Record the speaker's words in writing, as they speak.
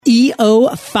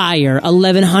EO Fire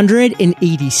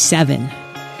 1187.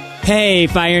 Hey,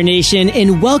 Fire Nation,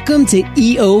 and welcome to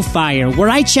EO Fire, where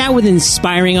I chat with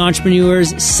inspiring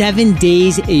entrepreneurs 7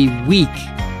 days a week.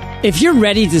 If you're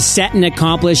ready to set and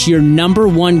accomplish your number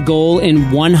one goal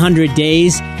in 100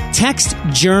 days, text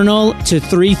journal to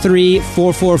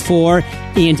 33444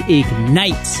 and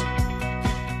ignite.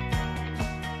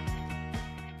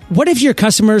 What if your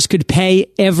customers could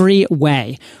pay every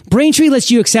way? Braintree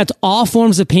lets you accept all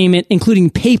forms of payment, including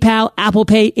PayPal, Apple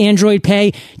Pay, Android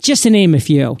Pay, just to name a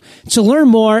few. To learn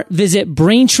more, visit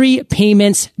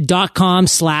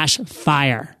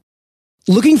BraintreePayments.com/fire.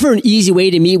 Looking for an easy way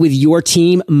to meet with your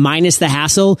team minus the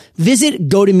hassle? Visit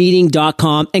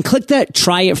GoToMeeting.com and click the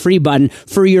Try It Free button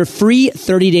for your free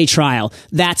 30-day trial.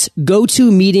 That's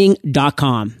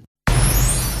GoToMeeting.com.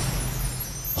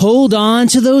 Hold on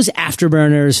to those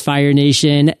afterburners, Fire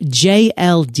Nation.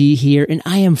 JLD here, and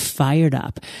I am fired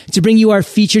up to bring you our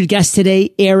featured guest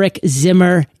today, Eric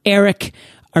Zimmer. Eric,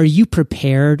 are you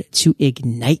prepared to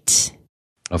ignite?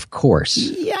 Of course.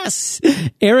 Yes.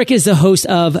 Eric is the host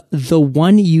of the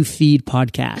One You Feed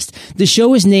podcast. The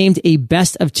show is named a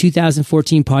Best of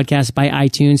 2014 podcast by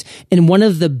iTunes and one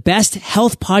of the best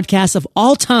health podcasts of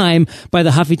all time by the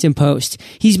Huffington Post.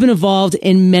 He's been involved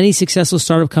in many successful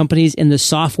startup companies in the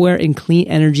software and clean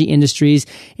energy industries,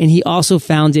 and he also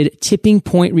founded Tipping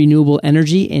Point Renewable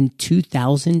Energy in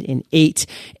 2008.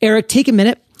 Eric, take a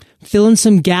minute, fill in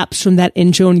some gaps from that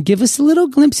intro, and give us a little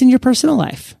glimpse in your personal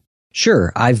life.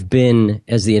 Sure. I've been,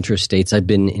 as the intro states, I've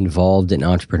been involved in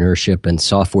entrepreneurship and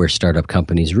software startup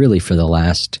companies really for the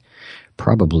last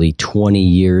probably 20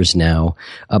 years now.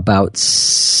 About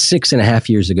 6.5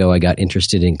 years ago, I got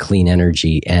interested in clean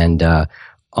energy and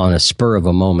on a spur of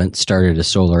a moment started a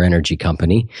solar energy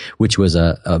company, which was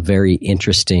a very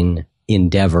interesting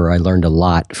endeavor. I learned a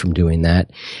lot from doing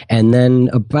that. And then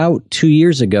about 2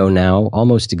 years ago now,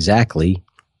 almost exactly,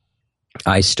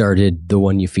 I started the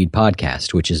One You Feed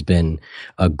podcast, which has been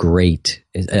I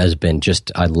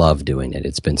love doing it.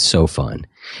 It's been so fun.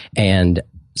 And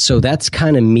so that's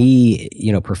kind of me,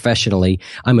 professionally.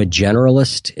 I'm a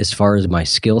generalist as far as my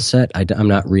skill set. I'm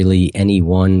not really any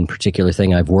one particular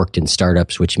thing. I've worked in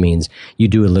startups, which means you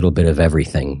do a little bit of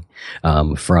everything,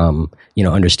 from,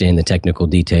 understanding the technical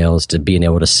details to being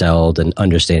able to sell and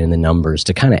understanding the numbers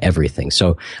to kind of everything.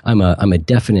 So I'm a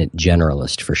definite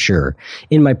generalist for sure.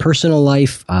 In my personal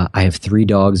life, I have 3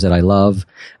 dogs that I love.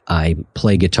 I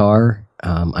play guitar.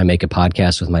 I make a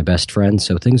podcast with my best friend.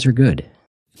 So things are good.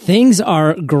 Things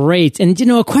are great. And,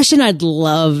 a question I'd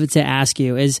love to ask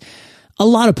you is, a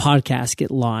lot of podcasts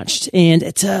get launched and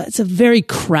it's a very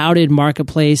crowded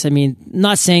marketplace. I mean,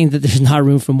 not saying that there's not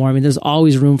room for more. I mean, there's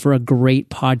always room for a great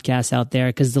podcast out there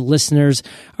because the listeners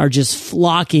are just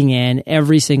flocking in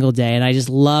every single day. And I just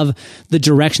love the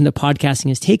direction that podcasting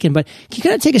has taken. But can you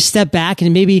kind of take a step back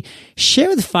and maybe share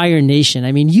with Fire Nation?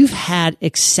 I mean, you've had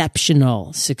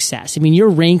exceptional success. I mean, your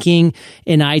ranking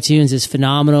in iTunes is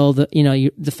phenomenal.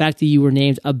 The fact that you were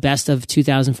named a Best of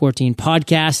 2014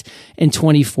 podcast in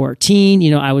 2014.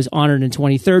 I was honored in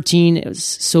 2013. It was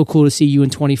so cool to see you in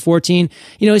 2014.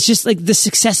 It's just like the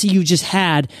success that you just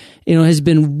had, has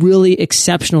been really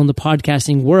exceptional in the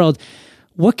podcasting world.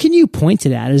 What can you point to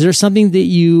that? Is there something that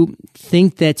you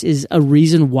think that is a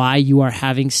reason why you are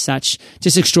having such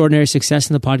just extraordinary success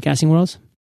in the podcasting world?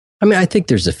 I mean, I think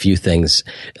there's a few things,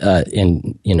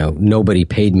 and nobody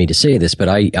paid me to say this, but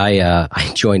I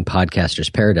joined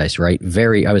Podcasters Paradise, right?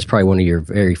 I was probably one of your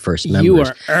very first members. You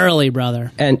were early,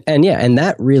 brother. And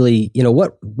that really,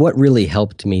 what really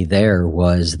helped me there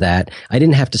was that I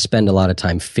didn't have to spend a lot of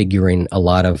time figuring a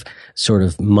lot of sort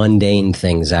of mundane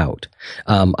things out.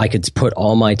 I could put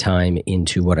all my time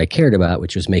into what I cared about,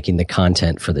 which was making the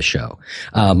content for the show.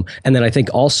 And then I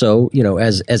think also,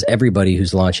 as everybody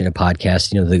who's launching a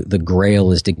podcast, the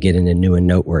grail is to get into new and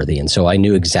noteworthy. And so I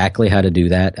knew exactly how to do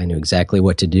that. I knew exactly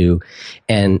what to do.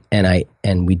 And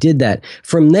we did that.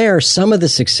 From there, some of the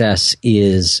success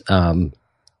is a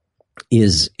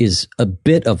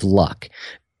bit of luck.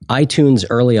 iTunes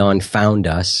early on found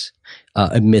us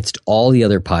amidst all the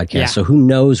other podcasts. Yeah. So who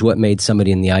knows what made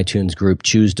somebody in the iTunes group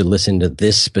choose to listen to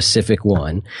this specific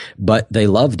one, but they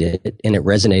loved it and it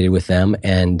resonated with them,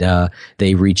 and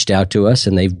they reached out to us,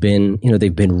 and they've been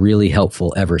really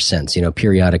helpful ever since,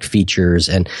 periodic features.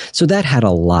 And so that had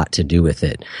a lot to do with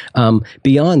it.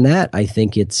 Beyond that, I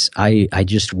think I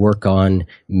just work on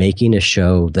making the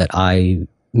show that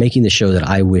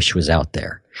I wish was out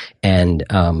there.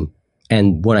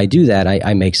 And when I do that,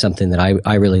 I make something that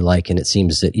I really like, and it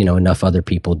seems that, enough other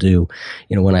people do.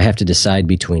 When I have to decide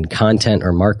between content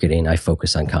or marketing, I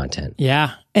focus on content.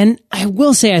 Yeah. And I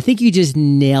will say, I think you just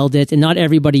nailed it, and not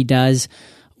everybody does.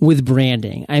 with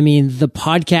branding. I mean, the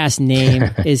podcast name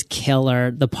is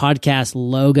killer. The podcast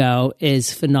logo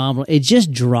is phenomenal. It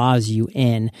just draws you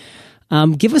in.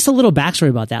 Give us a little backstory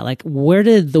about that. Like, where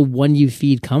did the One You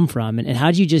Feed come from? And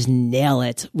how did you just nail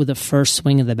it with the first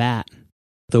swing of the bat?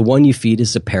 The One You Feed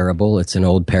is a parable. It's an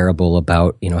old parable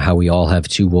about, how we all have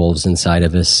two wolves inside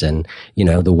of us, and,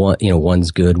 the one,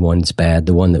 one's good, one's bad.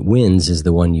 The one that wins is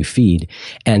the one you feed.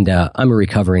 And, I'm a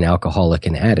recovering alcoholic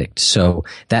and addict. So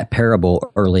that parable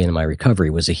early in my recovery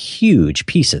was a huge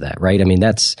piece of that, right? I mean,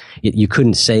 you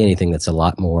couldn't say anything that's a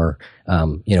lot more,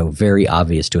 very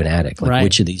obvious to an addict. Like, right.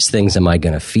 Which of these things am I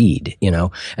going to feed,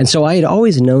 And so I had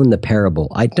always known the parable.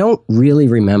 I don't really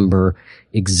remember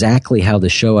exactly how the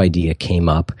show idea came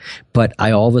up, but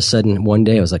I all of a sudden one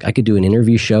day I was like, I could do an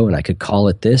interview show and I could call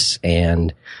it this.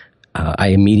 And I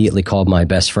immediately called my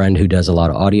best friend who does a lot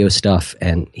of audio stuff,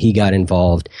 and he got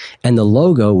involved. And the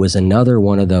logo was another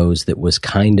one of those that was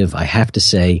kind of, I have to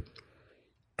say,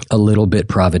 a little bit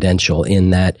providential,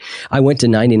 in that I went to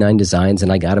 99 Designs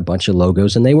and I got a bunch of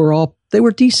logos, and they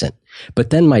were decent. But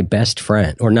then my best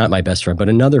friend, or not my best friend, but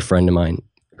another friend of mine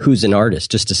who's an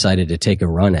artist, just decided to take a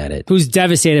run at it. Who's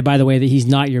devastated, by the way, that he's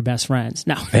not your best friend.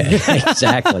 No.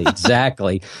 Exactly.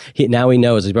 Now he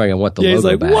knows he's probably going to want the logo he's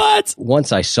like, back. What?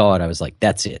 Once I saw it, I was like,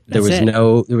 that's it. There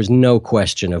was no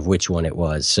question of which one it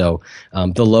was. So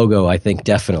the logo, I think,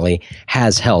 definitely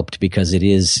has helped, because it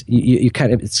is, you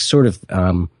kind of, it's sort of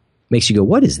makes you go,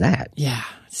 what is that? Yeah.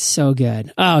 So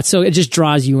good. Oh, so it just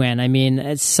draws you in. I mean,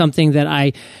 it's something that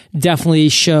I definitely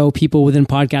show people within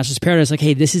Podcasters Paradise. Like,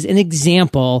 hey, this is an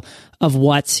example of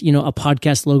what, a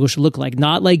podcast logo should look like.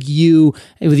 Not like you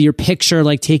with your picture,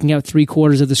 like taking out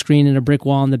 3/4 of the screen and a brick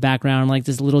wall in the background, like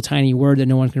this little tiny word that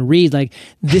no one can read. Like,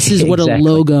 this is what a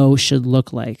logo should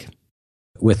look like.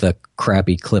 With a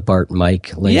crappy clip art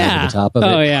mic laid over the top of it.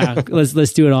 Oh yeah.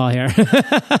 Let's do it all here.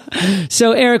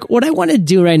 So Eric, what I want to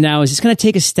do right now is just kind of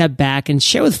take a step back and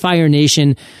share with Fire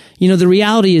Nation, the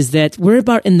reality is that we're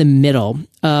about in the middle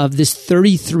of this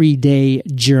 33-day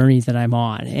journey that I'm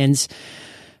on. And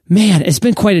man, it's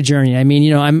been quite a journey. I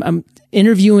mean, I'm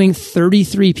interviewing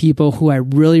 33 people who I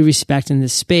really respect in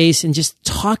this space, and just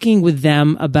talking with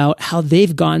them about how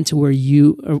they've gotten to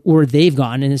where they've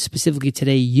gotten, and specifically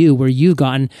today, where you've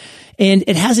gotten. And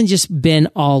it hasn't just been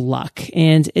all luck,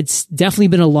 and it's definitely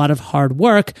been a lot of hard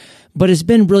work, but it's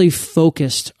been really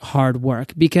focused hard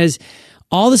work, because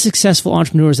all the successful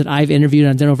entrepreneurs that I've interviewed, and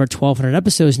I've done over 1,200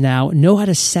 episodes now, know how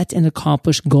to set and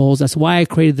accomplish goals. That's why I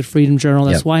created the Freedom Journal.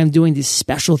 That's why I'm doing this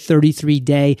special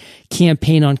 33-day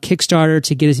campaign on Kickstarter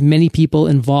to get as many people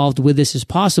involved with this as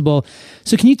possible.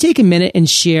 So can you take a minute and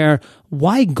share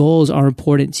why goals are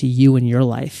important to you in your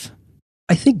life?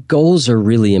 I think goals are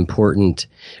really important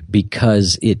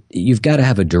because you've got to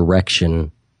have a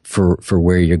direction for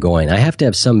where you're going. I have to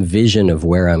have some vision of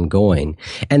where I'm going.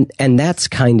 And that's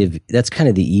kind of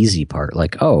the easy part.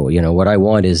 Like, what I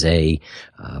want is a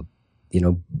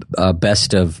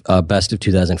best of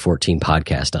 2014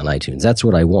 podcast on iTunes. That's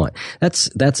what I want.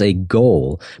 That's a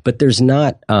goal, but there's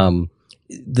not,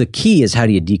 the key is how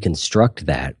do you deconstruct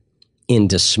that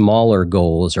into smaller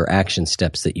goals or action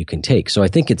steps that you can take. So I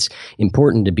think it's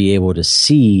important to be able to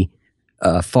see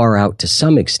far out to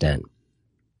some extent.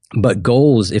 But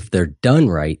goals, if they're done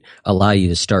right, allow you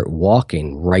to start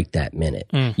walking right that minute.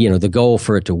 The goal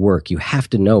for it to work, you have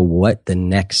to know what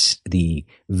the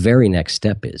very next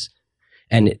step is.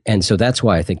 And so that's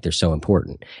why I think they're so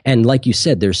important. And like you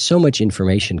said, there's so much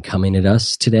information coming at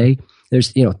us today.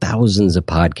 There's, thousands of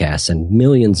podcasts and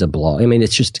millions of blogs. I mean,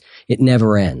 it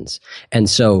never ends. And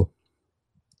so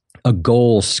a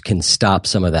goal can stop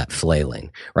some of that flailing,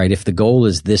 right? If the goal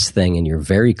is this thing and you're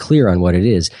very clear on what it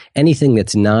is, anything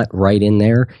that's not right in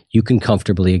there, you can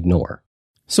comfortably ignore.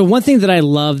 So one thing that I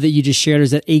love that you just shared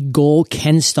is that a goal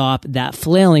can stop that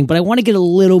flailing, but I want to get a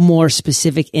little more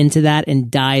specific into that and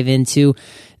dive into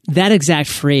that exact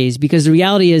phrase, because the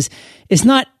reality is it's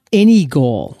not any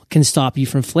goal can stop you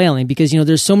from flailing, because,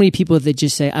 there's so many people that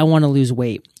just say, I want to lose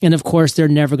weight. And of course, they're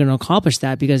never going to accomplish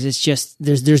that because it's just,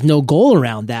 there's no goal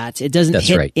around that. It doesn't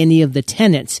hit any of the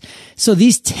tenets. So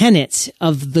these tenets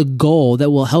of the goal that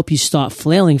will help you stop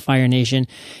flailing, Fire Nation,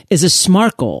 is a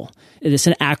SMART goal. It is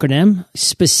an acronym: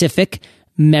 specific,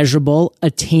 measurable,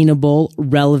 attainable,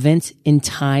 relevant, and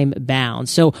time bound.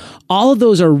 So all of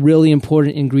those are really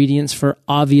important ingredients for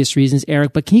obvious reasons,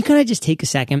 Eric, but can you kind of just take a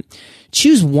second,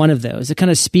 choose one of those that kind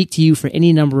of speak to you for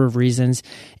any number of reasons,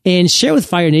 and share with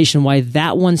Fire Nation why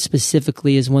that one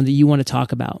specifically is one that you want to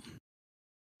talk about?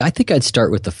 I think I'd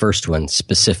start with the first one,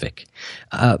 specific.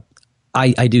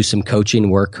 I do some coaching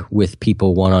work with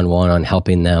people one-on-one on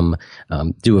helping them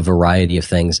do a variety of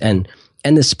things. And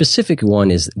And the specific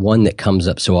one is one that comes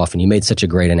up so often. You made such a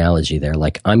great analogy there,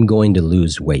 like I'm going to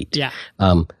lose weight. Yeah.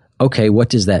 Okay, what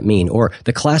does that mean? Or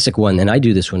the classic one, and I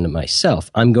do this one to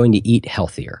myself, I'm going to eat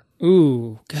healthier.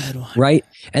 Ooh, good one. Right?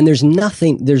 And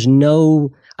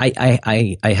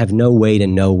I have no way to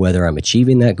know whether I'm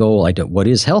achieving that goal. What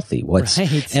is healthy?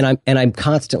 Right. And I'm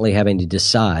constantly having to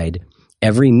decide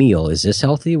every meal, is this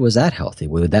healthy? Was that healthy?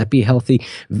 Would that be healthy?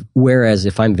 Whereas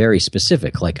if I'm very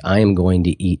specific, like I am going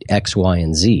to eat X, Y,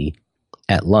 and Z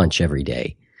at lunch every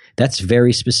day, that's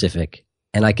very specific.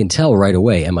 And I can tell right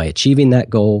away, am I achieving that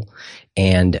goal?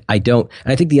 And I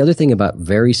think the other thing about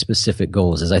very specific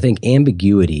goals is I think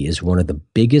ambiguity is one of the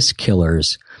biggest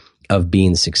killers of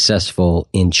being successful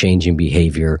in changing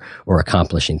behavior or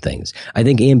accomplishing things. I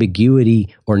think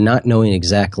ambiguity or not knowing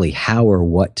exactly how or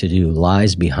what to do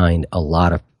lies behind a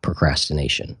lot of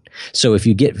procrastination. So if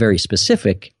you get very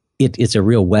specific, it's a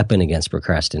real weapon against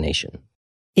procrastination.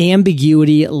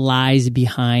 Ambiguity lies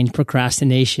behind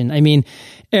procrastination. I mean,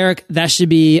 Eric, that should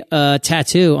be a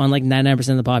tattoo on like 99%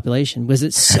 of the population because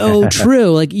it's so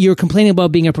true. Like you're complaining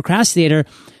about being a procrastinator.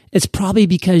 It's probably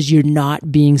because you're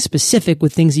not being specific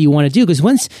with things that you want to do.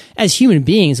 Because as human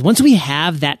beings, once we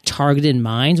have that target in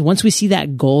mind, once we see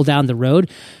that goal down the road,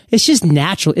 it's just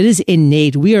natural. It is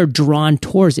innate. We are drawn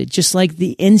towards it, just like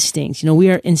the instincts. We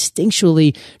are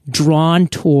instinctually drawn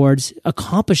towards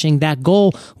accomplishing that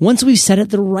goal once we've set it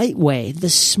the right way, the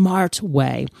smart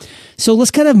way. So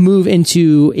let's kind of move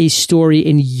into a story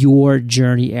in your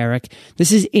journey, Eric.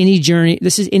 This is any journey.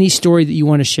 This is any story that you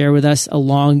want to share with us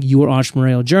along your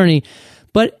entrepreneurial journey.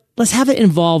 But let's have it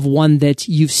involve one that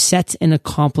you've set and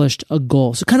accomplished a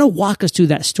goal. So kind of walk us through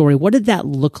that story. What did that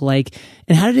look like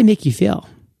and how did it make you feel?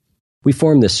 We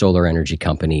formed this solar energy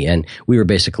company, and we were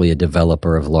basically a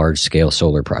developer of large-scale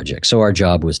solar projects. So our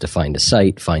job was to find a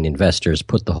site, find investors,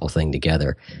 put the whole thing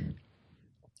together.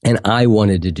 And I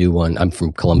wanted to do one. I'm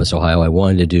from Columbus, Ohio. I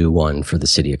wanted to do one for the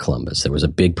city of Columbus. There was a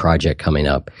big project coming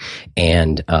up,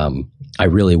 and I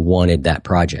really wanted that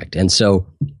project. And so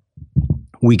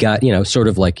we got, sort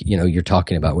of like, you're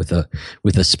talking about with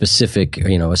a specific,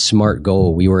 a smart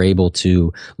goal. We were able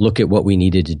to look at what we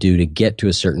needed to do to get to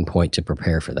a certain point to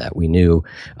prepare for that. We knew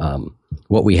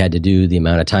what we had to do, the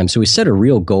amount of time. So we set a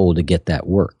real goal to get that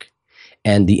work.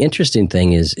 And the interesting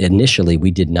thing is initially we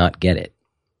did not get it.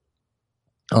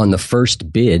 On the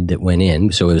first bid that went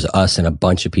in, so it was us and a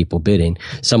bunch of people bidding,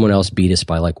 someone else beat us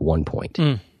by like 1 point.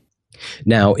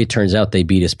 Now, it turns out they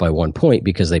beat us by 1 point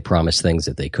because they promised things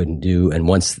that they couldn't do. And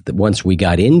once we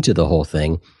got into the whole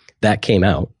thing, that came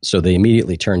out. So they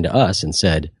immediately turned to us and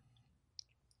said,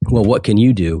 well, what can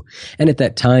you do? And at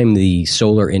that time, the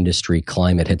solar industry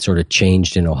climate had sort of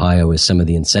changed in Ohio with some of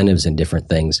the incentives and different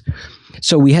things.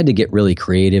 So we had to get really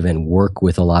creative and work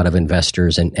with a lot of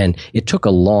investors. And it took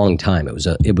a long time.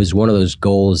 It was one of those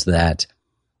goals that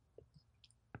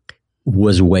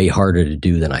was way harder to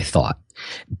do than I thought.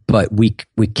 But we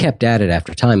kept at it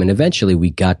after time, and eventually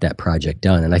we got that project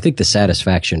done. And I think the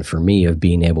satisfaction for me of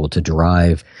being able to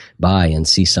drive by and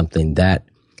see something that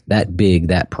big,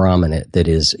 that prominent, that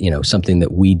is, something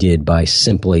that we did by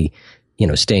simply,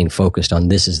 staying focused on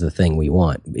this is the thing we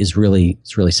want it's really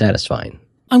satisfying.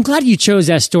 I'm glad you chose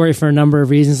that story for a number of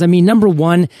reasons. I mean, number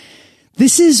one,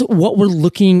 this is what we're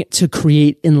looking to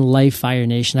create in Life Fire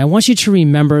Nation. I want you to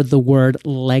remember the word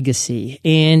legacy.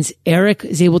 And Eric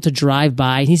is able to drive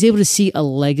by and he's able to see a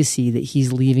legacy that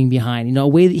he's leaving behind, a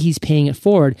way that he's paying it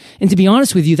forward. And to be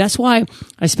honest with you, that's why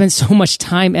I spent so much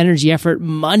time, energy, effort,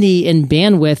 money, and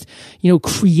bandwidth,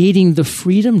 creating the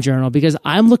Freedom Journal, because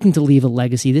I'm looking to leave a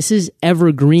legacy. This is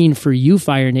evergreen for you,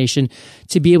 Fire Nation,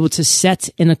 to be able to set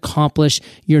and accomplish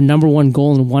your number one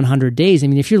goal in 100 days. I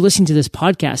mean, if you're listening to this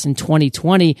podcast in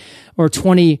 2020 or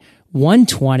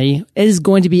 2120, it is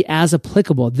going to be as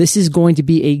applicable. This is going to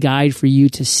be a guide for you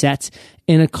to set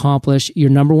and accomplish your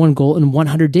number one goal in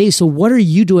 100 days. So what are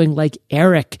you doing like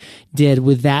Eric did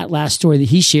with that last story that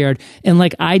he shared and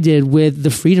like I did with the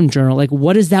Freedom Journal? Like,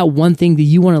 what is that one thing that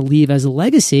you want to leave as a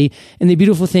legacy? And the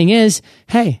beautiful thing is,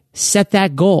 hey, set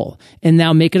that goal and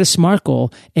now make it a SMART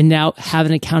goal and now have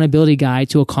an accountability guide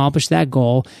to accomplish that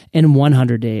goal in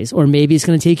 100 days. Or maybe it's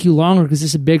going to take you longer because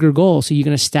it's a bigger goal. So you're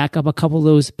going to stack up a couple of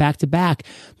those back to back,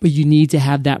 but you need to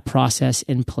have that process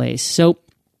in place. So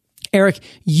Eric,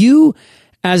 you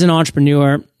as an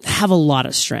entrepreneur have a lot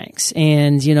of strengths,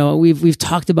 and we've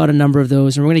talked about a number of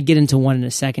those, and we're going to get into one in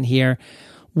a second here.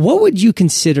 What would you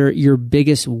consider your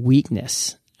biggest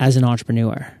weakness as an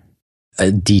entrepreneur?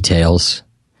 Details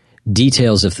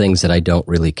of things that I don't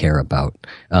really care about.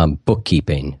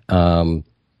 Bookkeeping,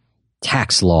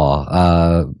 tax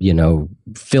law,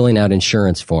 filling out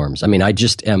insurance forms. I mean, I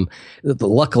just am,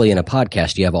 luckily in a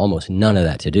podcast, you have almost none of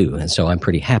that to do. And so I'm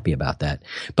pretty happy about that.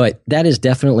 But that is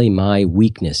definitely my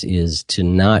weakness, is to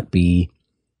not be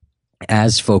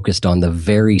as focused on the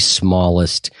very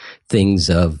smallest things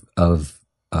of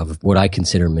what I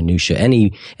consider minutia.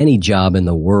 Any job in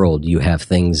the world, you have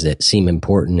things that seem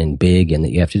important and big and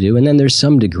that you have to do. And then there's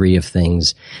some degree of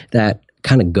things that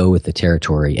kind of go with the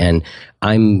territory. And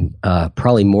I'm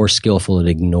probably more skillful at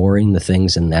ignoring the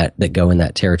things in that go in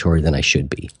that territory than I should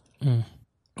be,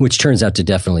 which turns out to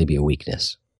definitely be a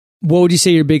weakness. What would you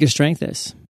say your biggest strength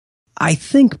is? I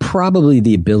think probably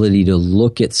the ability to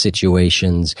look at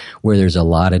situations where there's a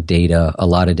lot of data, a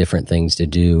lot of different things to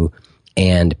do,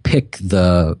 and pick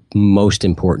the most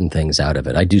important things out of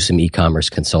it. I do some e-commerce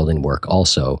consulting work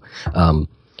also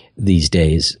these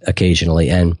days occasionally.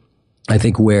 And I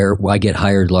think where I get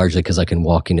hired largely because I can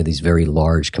walk into these very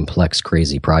large, complex,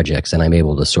 crazy projects, and I'm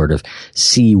able to sort of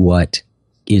see what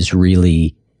is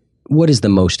the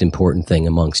most important thing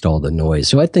amongst all the noise.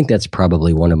 So I think that's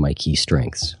probably one of my key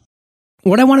strengths.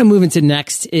 What I want to move into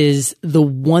next is the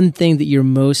one thing that you're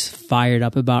most fired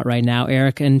up about right now,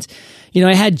 Eric. And,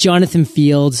 I had Jonathan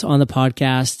Fields on the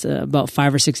podcast about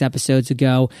 5 or 6 episodes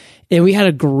ago, and we had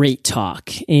a great talk.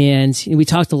 And we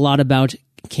talked a lot about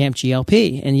Camp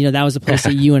GLP. And, that was a place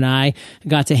that you and I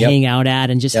got to hang out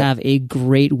at and just have a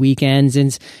great weekend.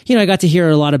 And, I got to hear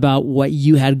a lot about what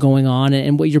you had going on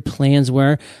and what your plans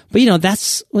were. But,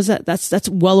 that's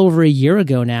well over a year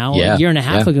ago now, a year and a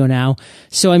half ago now.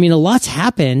 So, I mean, a lot's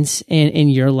happened in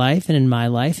your life and in my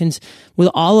life. And with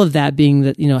all of that being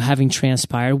that, having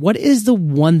transpired, what is the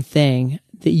one thing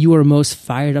that you are most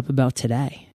fired up about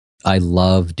today? I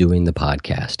love doing the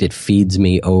podcast. It feeds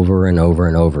me over and over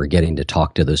and over, getting to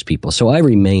talk to those people. So I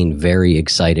remain very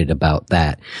excited about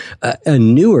that. A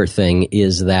newer thing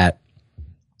is that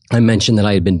I mentioned that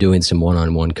I had been doing some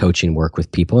one-on-one coaching work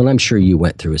with people, and I'm sure you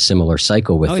went through a similar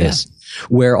cycle with this,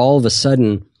 where all of a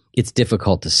sudden it's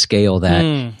difficult to scale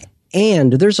that.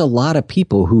 And there's a lot of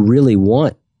people who really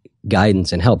want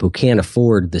guidance and help who can't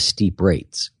afford the steep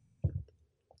rates.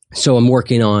 So I'm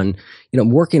working on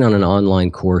an online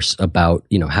course about,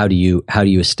 how do you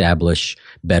establish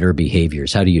better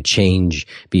behaviors? How do you change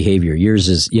behavior? Yours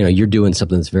is, you're doing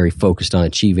something that's very focused on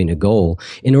achieving a goal.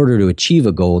 In order to achieve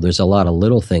a goal, there's a lot of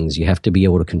little things. You have to be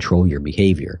able to control your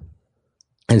behavior.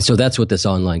 And so that's what this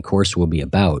online course will be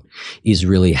about, is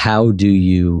really how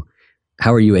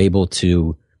are you able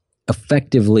to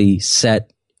effectively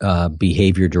set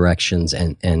behavior directions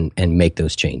and make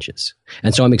those changes.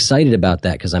 And so I'm excited about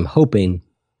that because I'm hoping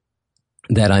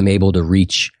that I'm able to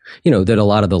reach, that a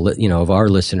lot of of our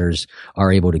listeners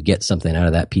are able to get something out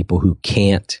of that, people who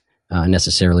can't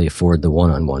necessarily afford the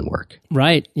one-on-one work.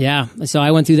 Right. Yeah. So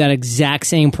I went through that exact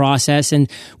same process. And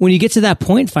when you get to that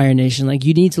point, Fire Nation,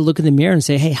 you need to look in the mirror and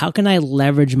say, hey, how can I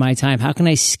leverage my time? How can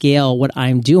I scale what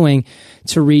I'm doing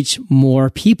to reach more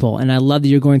people? And I love that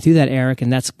you're going through that, Eric, and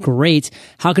that's great.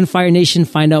 How can Fire Nation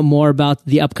find out more about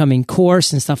the upcoming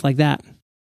course and stuff like that?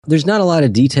 There's not a lot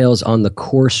of details on the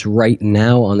course right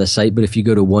now on the site, but if you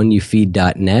go to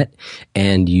oneyoufeed.net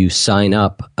and you sign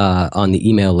up on the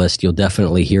email list, you'll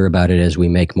definitely hear about it as we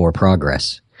make more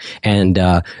progress. And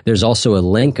there's also a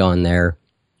link on there.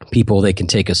 They can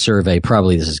take a survey.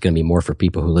 Probably this is going to be more for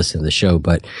people who listen to the show,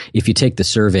 but if you take the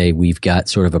survey, we've got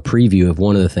sort of a preview of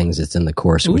one of the things that's in the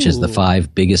course, which is the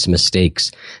 5 biggest mistakes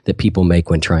that people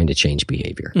make when trying to change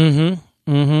behavior.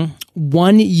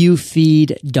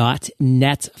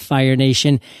 oneyoufeed.net, Fire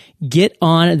Nation. Get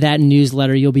on that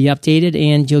newsletter. You'll be updated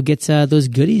and you'll get those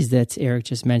goodies that Eric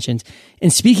just mentioned.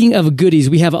 And speaking of goodies,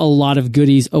 we have a lot of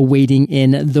goodies awaiting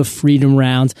in the Freedom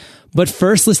Round. But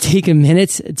first, let's take a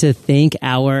minute to thank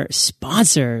our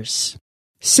sponsors.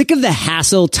 Sick of the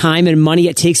hassle, time, and money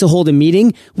it takes to hold a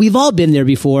meeting? We've all been there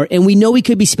before, and we know we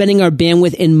could be spending our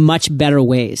bandwidth in much better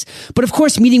ways. But of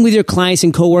course, meeting with your clients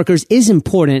and coworkers is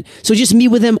important, so just meet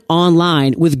with them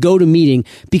online with GoToMeeting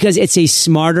because it's a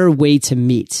smarter way to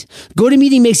meet.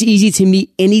 GoToMeeting makes it easy to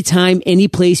meet anytime, any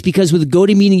place, because with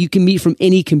GoToMeeting, you can meet from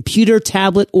any computer,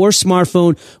 tablet, or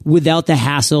smartphone without the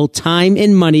hassle, time,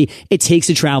 and money it takes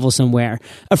to travel somewhere.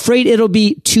 Afraid it'll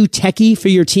be too techie for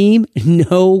your team?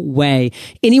 No way.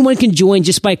 Anyone can join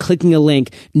just by clicking a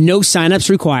link. No signups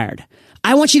required.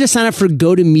 I want you to sign up for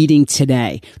GoToMeeting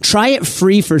today. Try it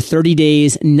free for 30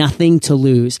 days, nothing to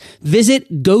lose.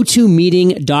 Visit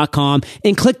gotomeeting.com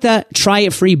and click the try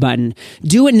it free button.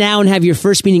 Do it now and have your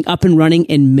first meeting up and running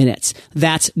in minutes.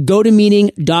 That's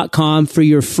gotomeeting.com for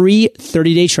your free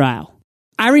 30-day trial.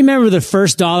 I remember the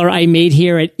first dollar I made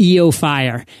here at EO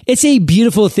Fire. It's a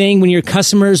beautiful thing when your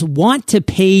customers want to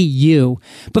pay you.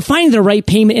 But finding the right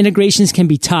payment integrations can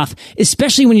be tough,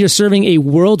 especially when you're serving a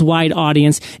worldwide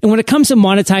audience. And when it comes to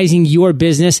monetizing your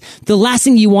business, the last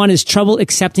thing you want is trouble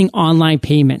accepting online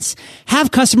payments.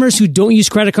 Have customers who don't use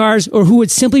credit cards or who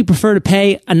would simply prefer to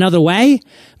pay another way?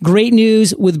 Great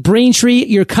news. With Braintree,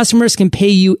 your customers can pay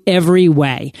you every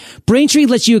way. Braintree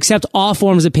lets you accept all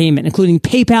forms of payment, including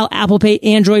PayPal, Apple Pay,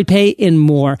 Android Pay, and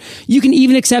more. You can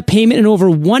even accept payment in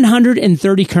over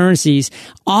 130 currencies.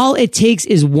 All it takes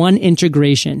is one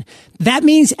integration. That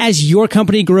means as your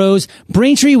company grows,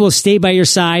 Braintree will stay by your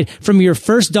side from your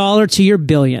first dollar to your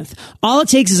billionth. All it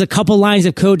takes is a couple lines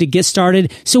of code to get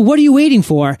started. So what are you waiting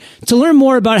for? To learn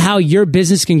more about how your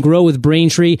business can grow with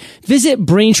Braintree, visit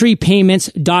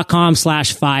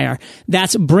BraintreePayments.com/fire.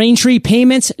 That's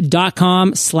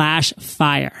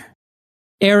BraintreePayments.com/fire.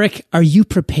 Eric, are you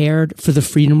prepared for the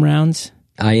Freedom Rounds?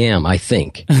 I am, I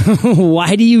think.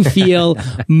 Why do you feel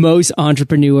most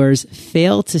entrepreneurs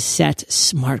fail to set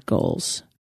SMART goals?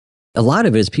 A lot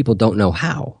of it is people don't know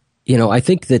how. I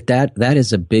think that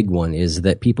is a big one, is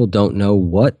that people don't know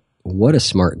what a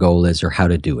SMART goal is or how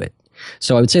to do it.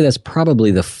 So I would say that's probably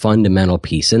the fundamental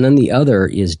piece. And then the other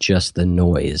is just the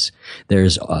noise.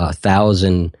 There's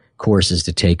 1,000 courses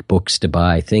to take, books to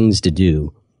buy, things to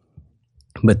do.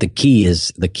 But the key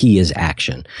is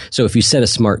action. So if you set a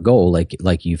SMART goal,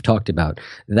 like you've talked about,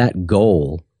 that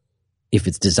goal, if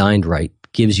it's designed right,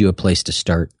 gives you a place to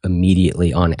start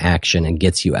immediately on action and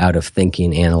gets you out of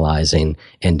thinking, analyzing,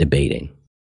 and debating.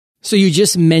 So you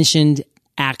just mentioned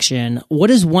action. What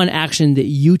is one action that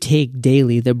you take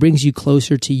daily that brings you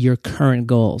closer to your current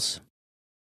goals?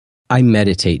 I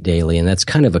meditate daily, and that's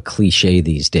kind of a cliche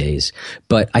these days,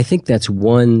 but I think that's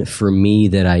one for me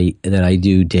that I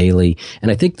do daily. And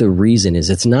I think the reason is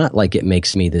it's not like it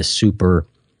makes me this super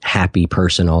happy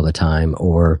person all the time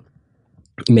or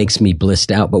makes me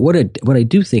blissed out. But what I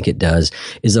do think it does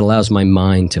is it allows my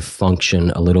mind to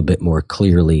function a little bit more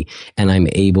clearly, and I'm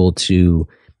able to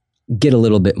get a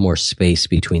little bit more space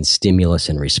between stimulus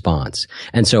and response.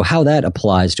 And so how that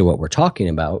applies to what we're talking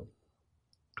about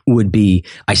would be,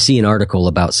 I see an article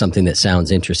about something that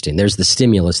sounds interesting. There's the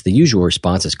stimulus. The usual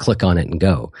response is click on it and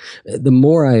go. The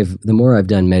more I've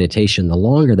done meditation, the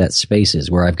longer that space is,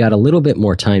 where I've got a little bit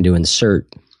more time to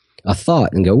insert a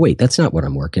thought and go, wait, that's not what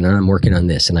I'm working on. I'm working on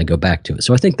this, and I go back to it.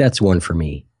 So I think that's one for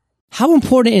me. How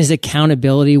important is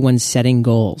accountability when setting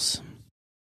goals?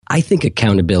 I think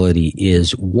accountability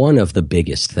is one of the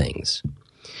biggest things.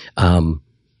 I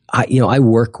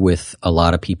work with a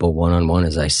lot of people one-on-one,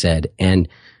 as I said, and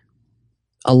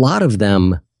a lot of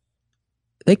them,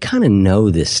 they kind of know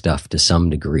this stuff to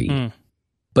some degree.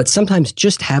 But sometimes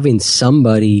just having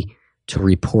somebody to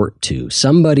report to,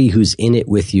 somebody who's in it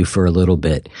with you for a little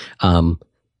bit,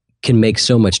 can make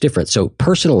so much difference. So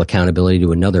personal accountability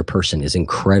to another person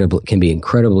can be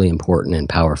incredibly important and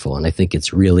powerful. And I think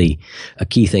it's really a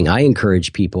key thing. I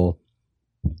encourage people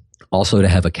also to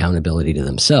have accountability to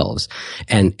themselves,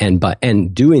 and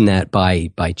doing that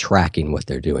by tracking what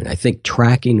they're doing. I think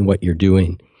tracking what you're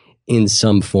doing in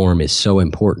some form is so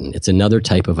important. It's another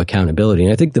type of accountability.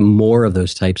 And I think the more of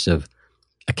those types of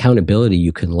accountability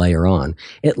you can layer on,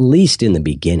 at least in the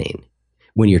beginning,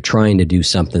 when you're trying to do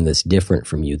something that's different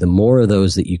from you, the more of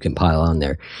those that you can pile on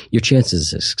there, your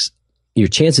chances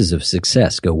of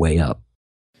success go way up.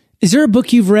 Is there a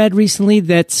book you've read recently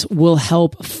that will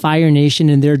help Fire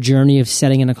Nation in their journey of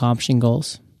setting and accomplishing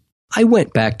goals? I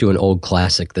went back to an old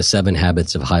classic, The 7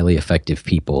 Habits of Highly Effective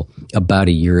People, about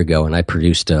a year ago, and I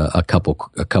produced a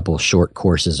couple short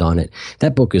courses on it.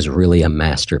 That book is really a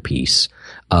masterpiece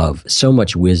of so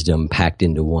much wisdom packed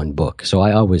into one book. So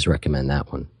I always recommend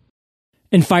that one.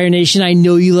 And Fire Nation, I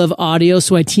know you love audio,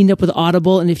 so I teamed up with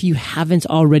Audible. And if you haven't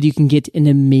already, you can get an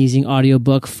amazing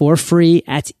audiobook for free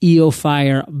at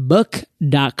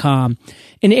eofirebook.com.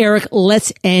 And Eric,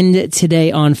 let's end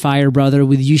today on Fire, brother,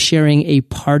 with you sharing a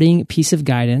parting piece of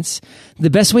guidance, the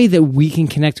best way that we can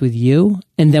connect with you,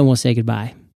 and then we'll say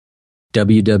goodbye.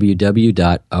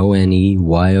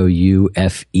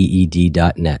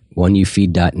 www.oneyoufeed.net,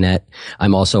 oneyoufeed.net.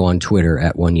 I'm also on Twitter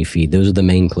at oneyoufeed. Those are the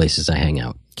main places I hang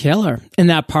out. Killer. And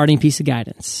that parting piece of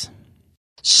guidance.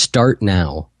 Start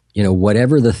now.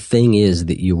 Whatever the thing is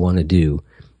that you want to do,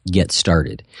 get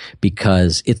started,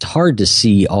 because it's hard to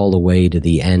see all the way to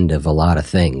the end of a lot of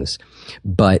things.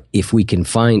 But if we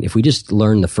just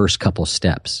learn the first couple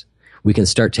steps, we can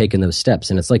start taking those steps.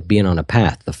 And it's like being on a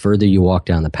path. The further you walk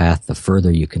down the path, the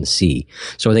further you can see.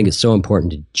 So I think it's so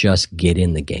important to just get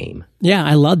in the game. Yeah,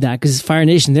 I love that, because Fire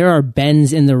Nation, there are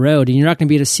bends in the road, and you're not going to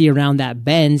be able to see around that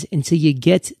bend until you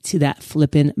get to that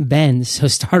flipping bend. So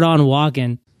start on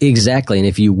walking. Exactly. And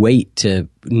if you wait to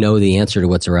know the answer to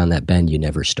what's around that bend, you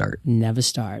never start. Never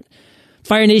start.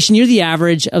 Fire Nation, you're the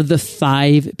average of the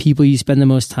 5 people you spend the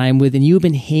most time with, and you've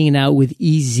been hanging out with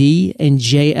EZ and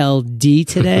JLD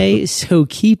today. So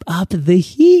keep up the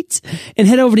heat and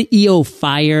head over to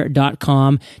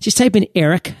eofire.com. Just type in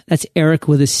Eric, that's Eric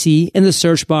with a C, in the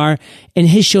search bar, and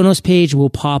his show notes page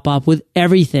will pop up with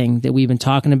everything that we've been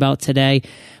talking about today.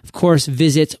 Of course,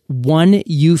 visit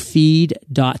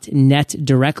oneufeed.net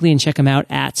directly and check him out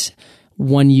at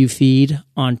oneufeed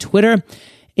on Twitter.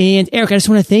 And Eric, I just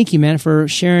want to thank you, man, for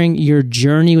sharing your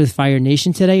journey with Fire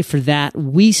Nation today. For that,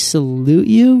 we salute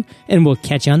you, and we'll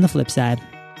catch you on the flip side.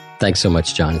 Thanks so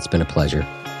much, John. It's been a pleasure.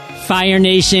 Fire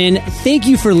Nation, thank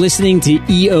you for listening to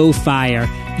EO Fire.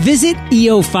 Visit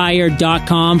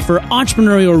eofire.com for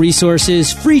entrepreneurial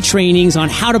resources, free trainings on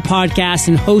how to podcast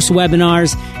and host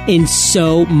webinars, and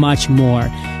so much more.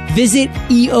 Visit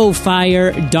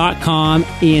eofire.com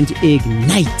and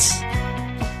ignite.